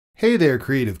Hey there,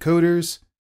 creative coders!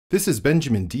 This is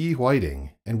Benjamin D.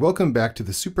 Whiting, and welcome back to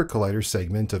the SuperCollider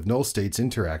segment of Null-state's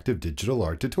interactive digital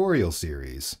art tutorial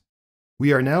series.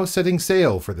 We are now setting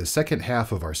sail for the second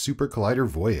half of our SuperCollider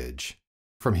voyage.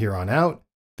 From here on out,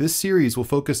 this series will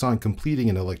focus on completing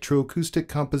an electroacoustic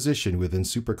composition within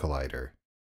SuperCollider.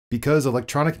 Because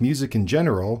electronic music in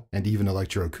general, and even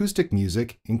electroacoustic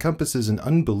music, encompasses an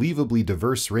unbelievably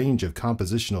diverse range of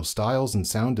compositional styles and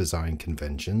sound design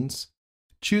conventions,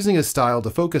 choosing a style to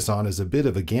focus on is a bit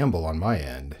of a gamble on my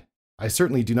end. I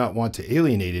certainly do not want to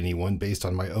alienate anyone based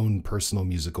on my own personal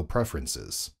musical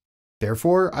preferences.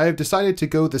 Therefore, I have decided to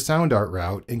go the sound art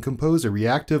route and compose a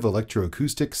reactive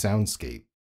electroacoustic soundscape.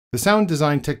 The sound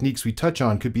design techniques we touch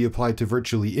on could be applied to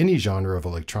virtually any genre of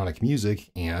electronic music,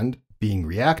 and, being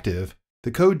reactive, the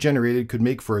code generated could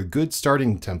make for a good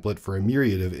starting template for a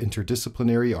myriad of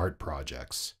interdisciplinary art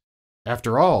projects.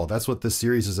 After all, that's what this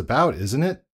series is about, isn't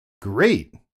it?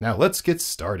 Great! Now let's get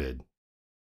started.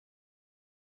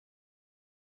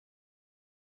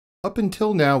 Up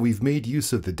until now, we've made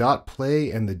use of the .play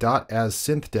and the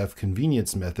 .asSynthDef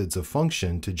convenience methods of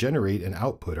function to generate and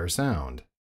output our sound.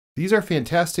 These are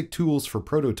fantastic tools for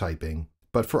prototyping,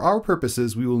 but for our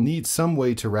purposes we will need some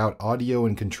way to route audio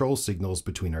and control signals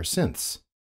between our synths.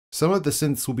 Some of the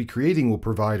synths we'll be creating will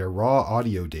provide a raw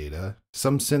audio data,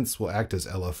 some synths will act as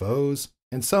LFOs,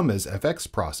 and some as FX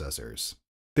processors.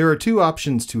 There are two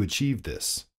options to achieve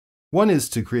this. One is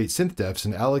to create synth-defs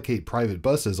and allocate private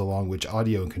buses along which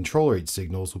audio and control rate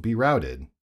signals will be routed.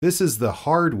 This is the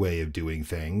hard way of doing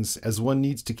things, as one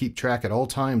needs to keep track at all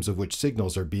times of which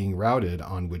signals are being routed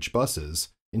on which buses,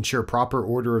 ensure proper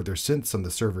order of their synths on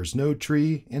the server's node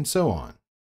tree, and so on.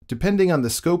 Depending on the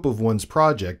scope of one's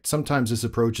project, sometimes this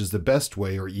approach is the best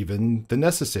way or even the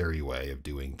necessary way of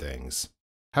doing things.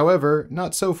 However,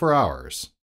 not so for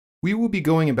ours. We will be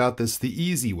going about this the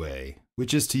easy way,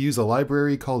 which is to use a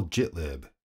library called JITLib.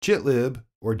 JITLib,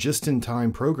 or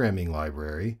Just-in-Time Programming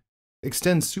Library,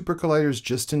 extends SuperCollider's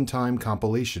just-in-time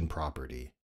compilation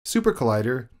property.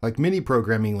 SuperCollider, like many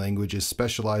programming languages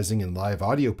specializing in live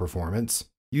audio performance,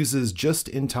 uses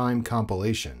just-in-time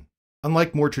compilation.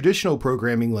 Unlike more traditional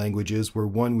programming languages where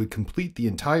one would complete the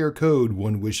entire code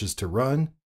one wishes to run,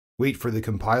 wait for the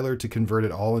compiler to convert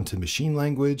it all into machine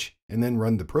language, and then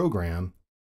run the program,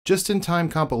 just-in-time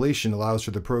compilation allows for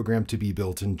the program to be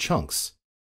built in chunks.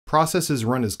 Processes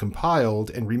run as compiled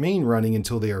and remain running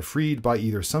until they are freed by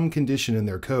either some condition in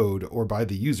their code or by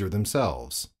the user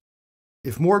themselves.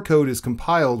 If more code is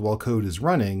compiled while code is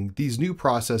running, these new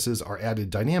processes are added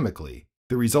dynamically,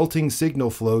 the resulting signal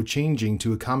flow changing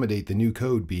to accommodate the new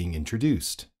code being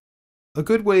introduced. A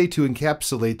good way to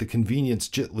encapsulate the convenience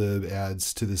JITLib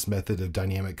adds to this method of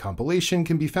dynamic compilation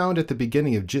can be found at the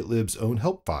beginning of JITLib's own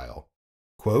help file.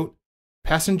 Quote,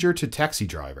 "Passenger to taxi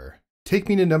driver. Take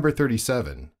me to number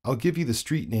 37. I'll give you the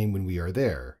street name when we are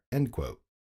there." End quote.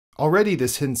 Already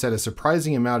this hints at a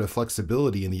surprising amount of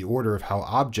flexibility in the order of how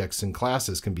objects and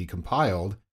classes can be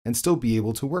compiled and still be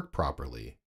able to work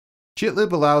properly.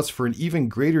 JITLib allows for an even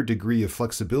greater degree of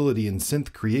flexibility in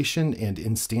synth creation and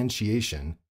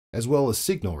instantiation, as well as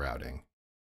signal routing.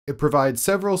 It provides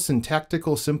several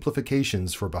syntactical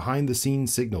simplifications for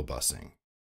behind-the-scenes signal busing.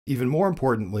 Even more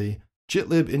importantly,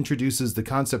 JITLib introduces the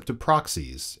concept of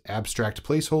proxies, abstract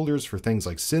placeholders for things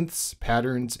like synths,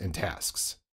 patterns, and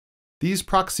tasks. These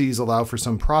proxies allow for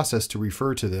some process to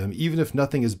refer to them even if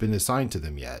nothing has been assigned to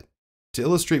them yet. To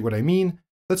illustrate what I mean,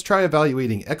 let's try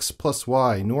evaluating x plus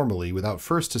y normally without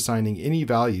first assigning any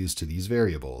values to these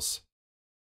variables.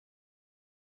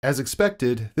 As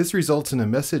expected, this results in a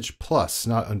message plus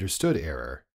not understood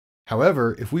error.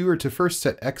 However, if we were to first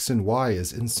set x and y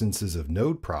as instances of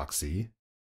NodeProxy,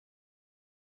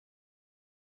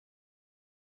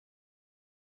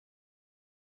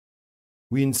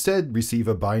 we instead receive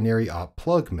a binary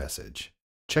op-plug message.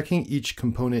 Checking each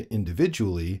component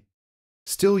individually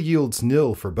still yields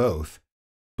nil for both,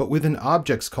 but within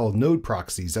objects called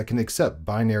NodeProxies that can accept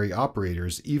binary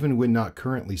operators even when not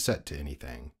currently set to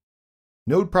anything.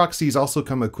 NodeProxies also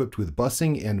come equipped with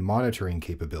busing and monitoring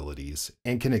capabilities,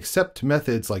 and can accept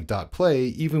methods like .play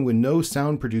even when no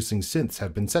sound-producing synths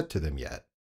have been set to them yet.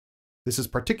 This is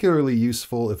particularly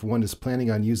useful if one is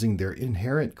planning on using their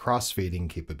inherent crossfading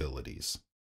capabilities.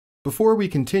 Before we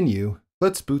continue,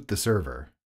 let's boot the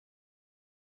server.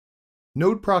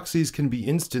 NodeProxies can be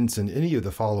instanced in any of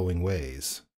the following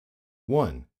ways.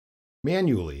 1.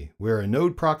 Manually, where a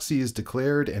NodeProxy is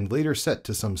declared and later set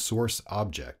to some source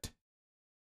object.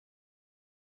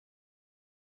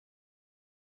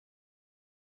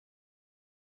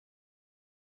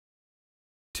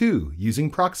 2.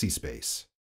 Using ProxySpace.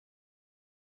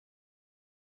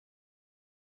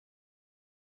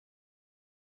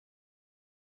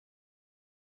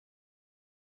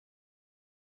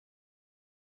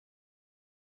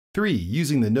 3.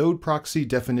 Using the NodeProxy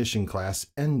definition class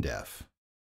Ndef.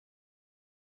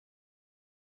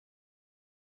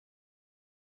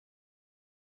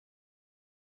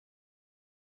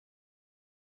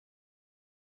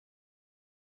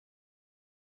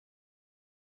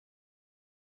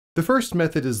 The first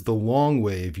method is the long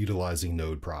way of utilizing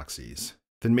NodeProxies.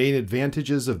 The main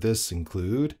advantages of this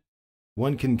include: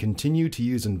 one can continue to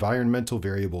use environmental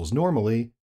variables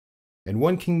normally, and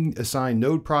one can assign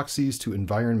NodeProxies to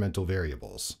environmental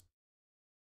variables.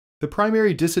 The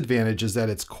primary disadvantage is that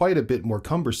it's quite a bit more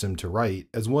cumbersome to write,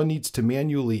 as one needs to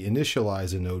manually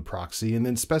initialize a NodeProxy and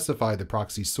then specify the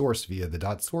proxy source via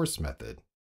the .source method.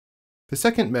 The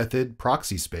second method,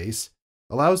 ProxySpace,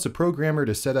 allows the programmer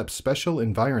to set up special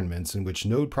environments in which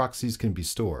NodeProxies can be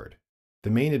stored.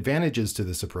 The main advantages to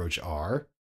this approach are: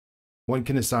 one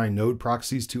can assign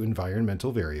NodeProxies to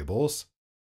environmental variables,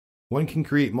 one can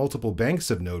create multiple banks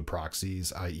of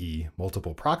NodeProxies, i.e.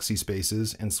 multiple proxy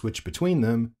spaces, and switch between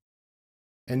them,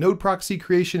 and NodeProxy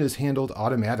creation is handled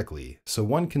automatically, so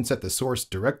one can set the source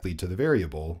directly to the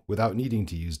variable without needing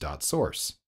to use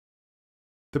 .source.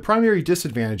 The primary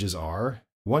disadvantages are: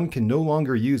 one can no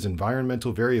longer use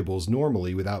environmental variables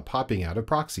normally without popping out of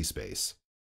ProxySpace.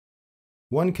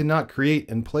 One cannot create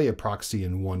and play a proxy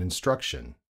in one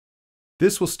instruction.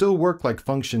 This will still work like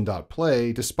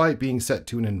function.play despite being set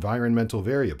to an environmental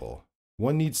variable.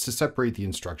 One needs to separate the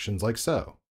instructions like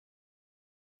so.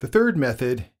 The third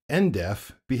method,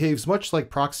 Ndef, behaves much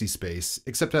like ProxySpace,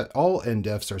 except that all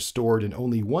Ndefs are stored in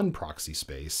only one proxy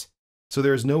space, so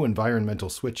there is no environmental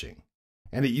switching,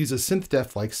 and it uses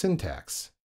SynthDef-like syntax.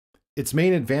 Its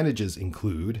main advantages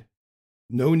include: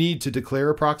 no need to declare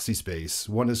a proxy space,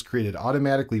 one is created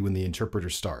automatically when the interpreter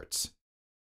starts.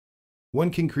 One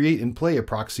can create and play a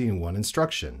proxy in one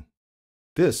instruction.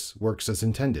 This works as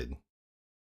intended.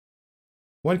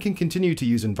 One can continue to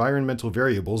use environmental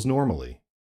variables normally.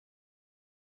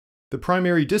 The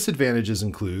primary disadvantages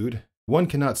include: one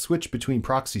cannot switch between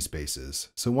proxy spaces,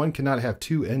 so one cannot have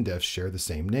two Ndefs share the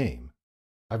same name.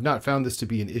 I've not found this to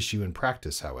be an issue in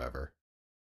practice, however.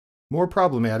 More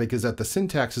problematic is that the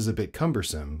syntax is a bit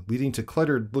cumbersome, leading to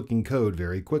cluttered-looking code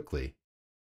very quickly.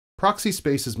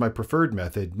 ProxySpace is my preferred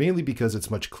method, mainly because it's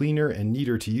much cleaner and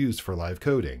neater to use for live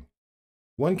coding.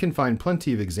 One can find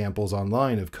plenty of examples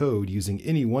online of code using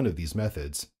any one of these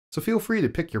methods, so feel free to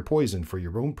pick your poison for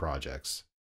your own projects.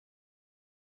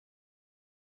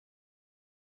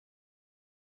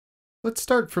 Let's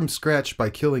start from scratch by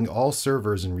killing all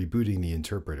servers and rebooting the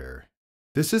interpreter.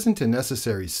 This isn't a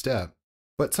necessary step,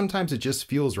 but sometimes it just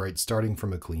feels right starting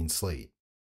from a clean slate.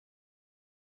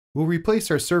 We'll replace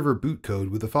our server boot code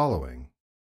with the following.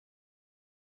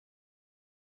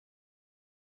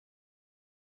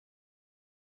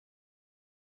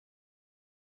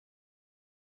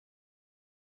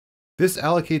 This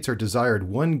allocates our desired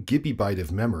 1 GB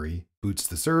of memory, boots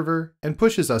the server, and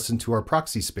pushes us into our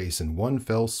proxy space in one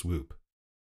fell swoop.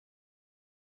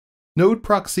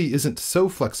 NodeProxy isn't so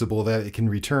flexible that it can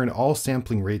return all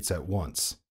sampling rates at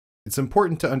once. It's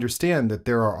important to understand that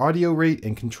there are audio rate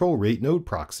and control rate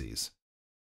NodeProxies.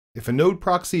 If a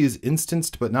NodeProxy is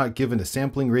instanced but not given a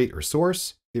sampling rate or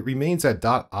source, it remains at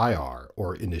 .ir,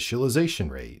 or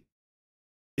initialization rate.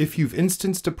 If you've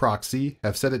instanced a proxy,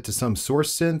 have set it to some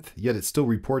source synth, yet it still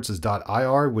reports as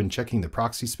 .ir when checking the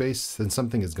proxy space, then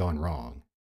something has gone wrong.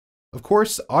 Of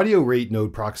course, audio rate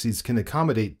NodeProxies can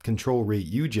accommodate control rate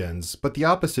UGens, but the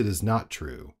opposite is not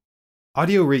true.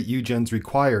 Audio rate UGens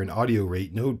require an audio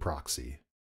rate NodeProxy.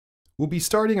 We'll be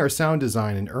starting our sound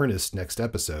design in earnest next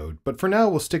episode, but for now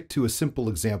we'll stick to a simple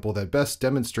example that best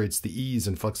demonstrates the ease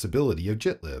and flexibility of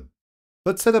JITLib.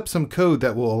 Let's set up some code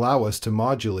that will allow us to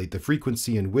modulate the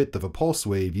frequency and width of a pulse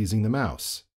wave using the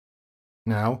mouse.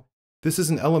 Now, this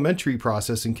is an elementary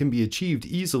process and can be achieved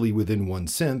easily within one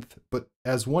synth, but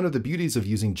as one of the beauties of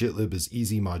using JITLib is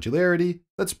easy modularity,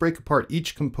 let's break apart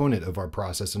each component of our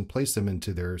process and place them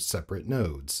into their separate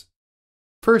nodes.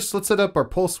 First, let's set up our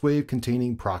pulse wave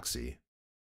containing proxy.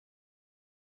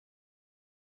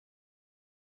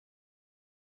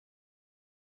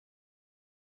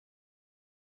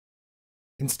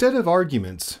 Instead of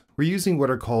arguments, we're using what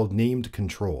are called named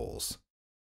controls.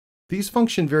 These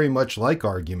function very much like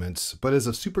arguments, but as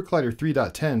of SuperCollider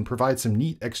 3.10 provide some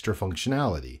neat extra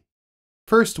functionality.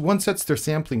 First, one sets their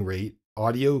sampling rate,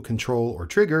 audio, control, or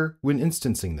trigger when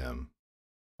instancing them.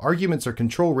 Arguments are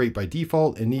control rate by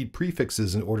default and need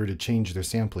prefixes in order to change their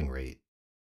sampling rate.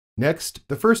 Next,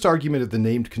 the first argument of the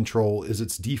named control is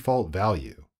its default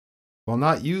value. While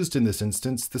not used in this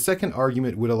instance, the second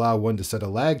argument would allow one to set a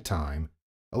lag time,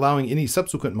 allowing any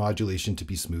subsequent modulation to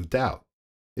be smoothed out.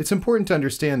 It's important to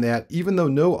understand that, even though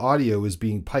no audio is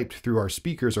being piped through our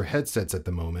speakers or headsets at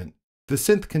the moment, the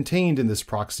synth contained in this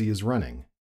proxy is running.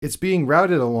 It's being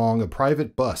routed along a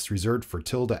private bus reserved for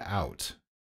 -out.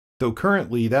 Though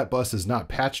currently that bus is not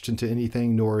patched into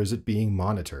anything, nor is it being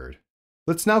monitored.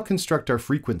 Let's now construct our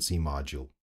frequency module.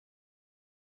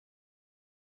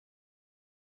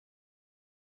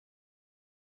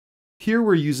 Here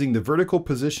we're using the vertical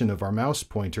position of our mouse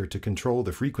pointer to control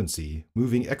the frequency,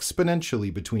 moving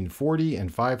exponentially between 40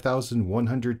 and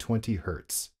 5120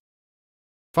 Hz.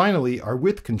 Finally, our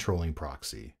width controlling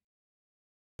proxy.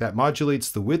 That modulates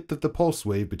the width of the pulse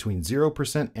wave between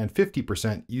 0% and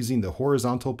 50% using the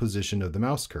horizontal position of the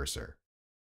mouse cursor.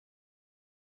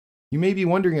 You may be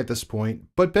wondering at this point,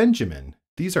 but Benjamin,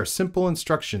 these are simple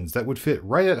instructions that would fit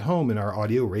right at home in our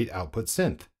audio rate output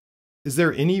synth. Is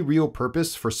there any real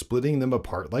purpose for splitting them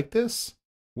apart like this?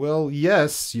 Well,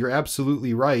 yes, you're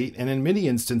absolutely right, and in many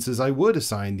instances I would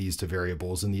assign these to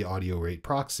variables in the audio rate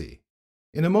proxy.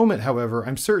 In a moment, however,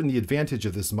 I'm certain the advantage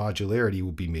of this modularity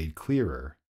will be made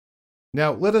clearer.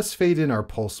 Now let us fade in our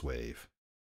pulse wave.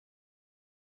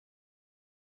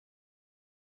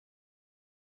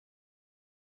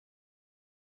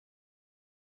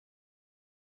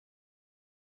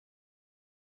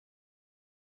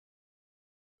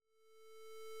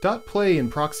 .play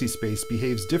in ProxySpace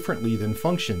behaves differently than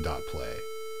function.play.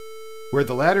 Where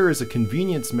the latter is a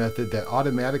convenience method that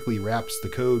automatically wraps the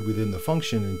code within the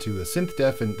function into a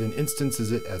synth-def and then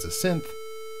instances it as a synth,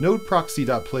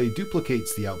 NodeProxy.play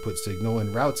duplicates the output signal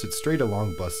and routes it straight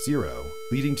along bus 0,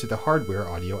 leading to the hardware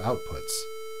audio outputs.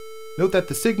 Note that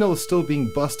the signal is still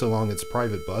being bussed along its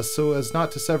private bus so as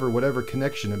not to sever whatever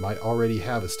connection it might already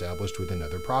have established with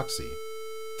another proxy.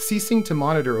 Ceasing to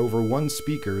monitor over one's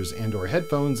speakers and/or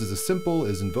headphones is as simple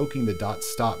as invoking the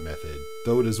 .stop method,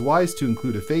 though it is wise to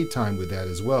include a fade time with that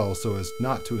as well so as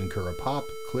not to incur a pop,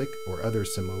 click, or other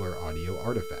similar audio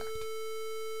artifact.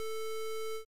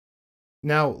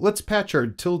 Now let's patch our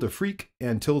 ~freq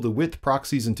and ~width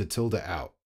proxies into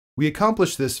 ~out. We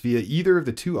accomplish this via either of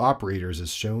the two operators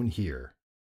as shown here.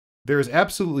 There is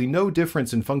absolutely no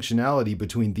difference in functionality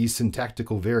between these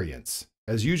syntactical variants.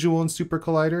 As usual in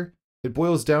SuperCollider, it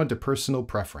boils down to personal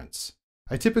preference.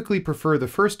 I typically prefer the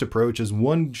first approach as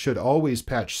one should always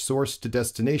patch source to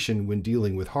destination when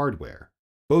dealing with hardware.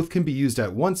 Both can be used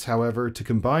at once, however, to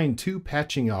combine two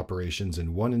patching operations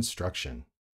in one instruction.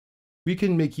 We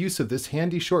can make use of this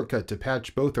handy shortcut to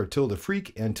patch both our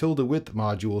 ~freq and ~width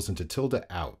modules into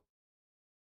 ~out.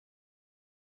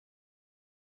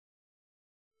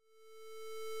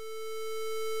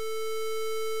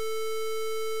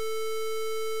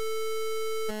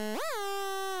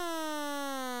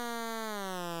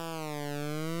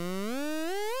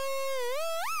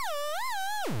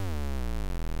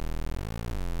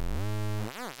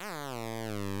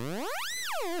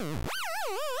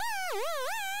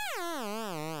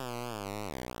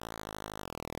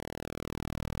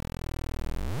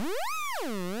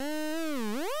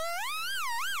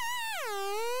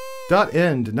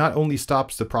 .end not only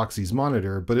stops the proxy's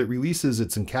monitor, but it releases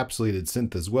its encapsulated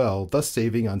synth as well, thus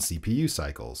saving on CPU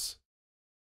cycles.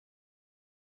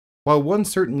 While one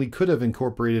certainly could have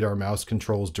incorporated our mouse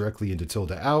controls directly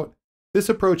into ~out, this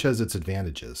approach has its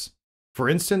advantages. For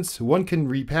instance, one can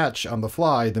repatch on the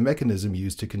fly the mechanism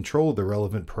used to control the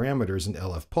relevant parameters in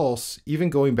LF Pulse, even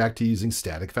going back to using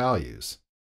static values.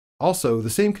 Also, the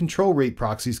same control rate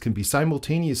proxies can be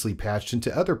simultaneously patched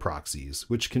into other proxies,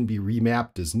 which can be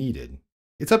remapped as needed.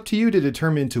 It's up to you to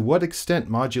determine to what extent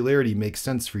modularity makes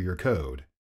sense for your code.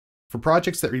 For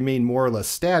projects that remain more or less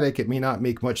static, it may not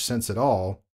make much sense at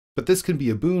all, but this can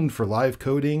be a boon for live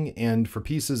coding and for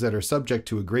pieces that are subject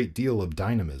to a great deal of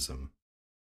dynamism.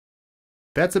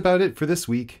 That's about it for this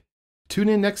week. Tune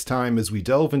in next time as we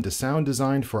delve into sound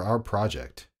design for our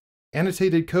project.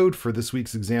 Annotated code for this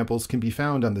week's examples can be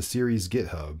found on the series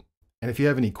GitHub. And if you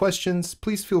have any questions,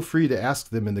 please feel free to ask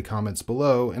them in the comments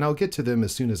below, and I'll get to them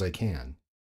as soon as I can.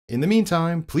 In the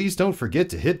meantime, please don't forget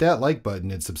to hit that like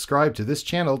button and subscribe to this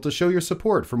channel to show your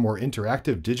support for more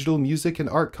interactive digital music and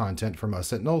art content from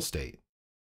us at Null-state.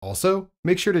 Also,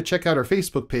 make sure to check out our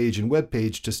Facebook page and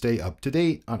webpage to stay up to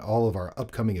date on all of our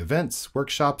upcoming events,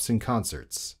 workshops, and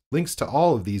concerts. Links to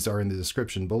all of these are in the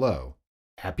description below.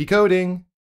 Happy coding!